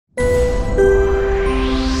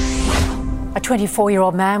A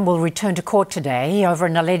 24-year-old man will return to court today over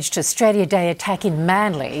an alleged Australia Day attack in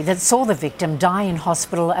Manly that saw the victim die in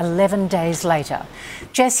hospital 11 days later.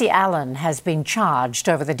 Jesse Allen has been charged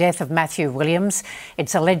over the death of Matthew Williams.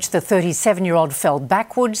 It's alleged the 37-year-old fell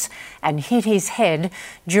backwards and hit his head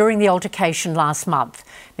during the altercation last month.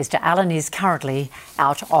 Mr. Allen is currently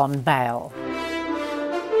out on bail.